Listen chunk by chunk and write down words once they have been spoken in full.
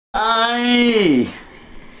me!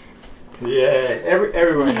 Yeah,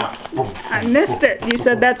 everyone out. I missed it. You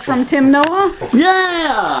said that's from Tim Noah?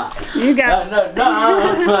 Yeah! You got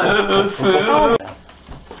Oh.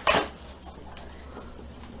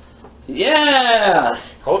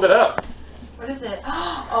 Yes! Hold it up. What is it?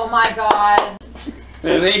 Oh my god.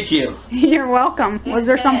 Thank you. You're welcome. Was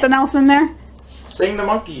there something else in there? Sing the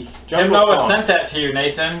monkey. Tim Jungle Noah song. sent that to you,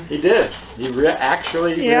 Nathan. He did. He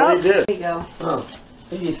actually really did. There you go. Oh.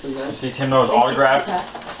 Thank you for You that. see Tim Noah's autograph?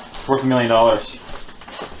 It's worth $1 million.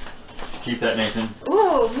 Keep that, Nathan.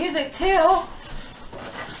 Ooh, music too.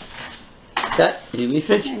 That, you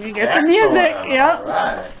fish? And you get the music. Yep.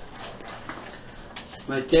 Alright.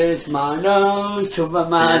 But there's my nose over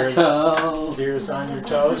my toe. Tears on your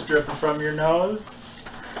toes, dripping from your nose.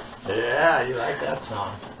 Yeah, you like that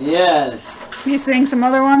song. Yes. You sing some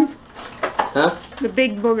other ones? Huh? The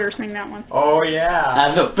Big Booger, sing that one. Oh yeah.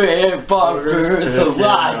 As a big bunker, so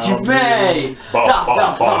what you may. Down,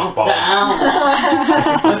 down, down, down.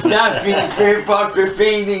 Let's not be big bunker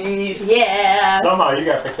babies. Yeah. Somehow you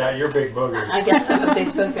got picked out. You're big booger. I guess I'm a big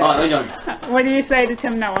booger. Oh, no, no. What do you say to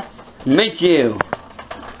Tim Noah? Meet you.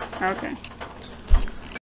 Okay.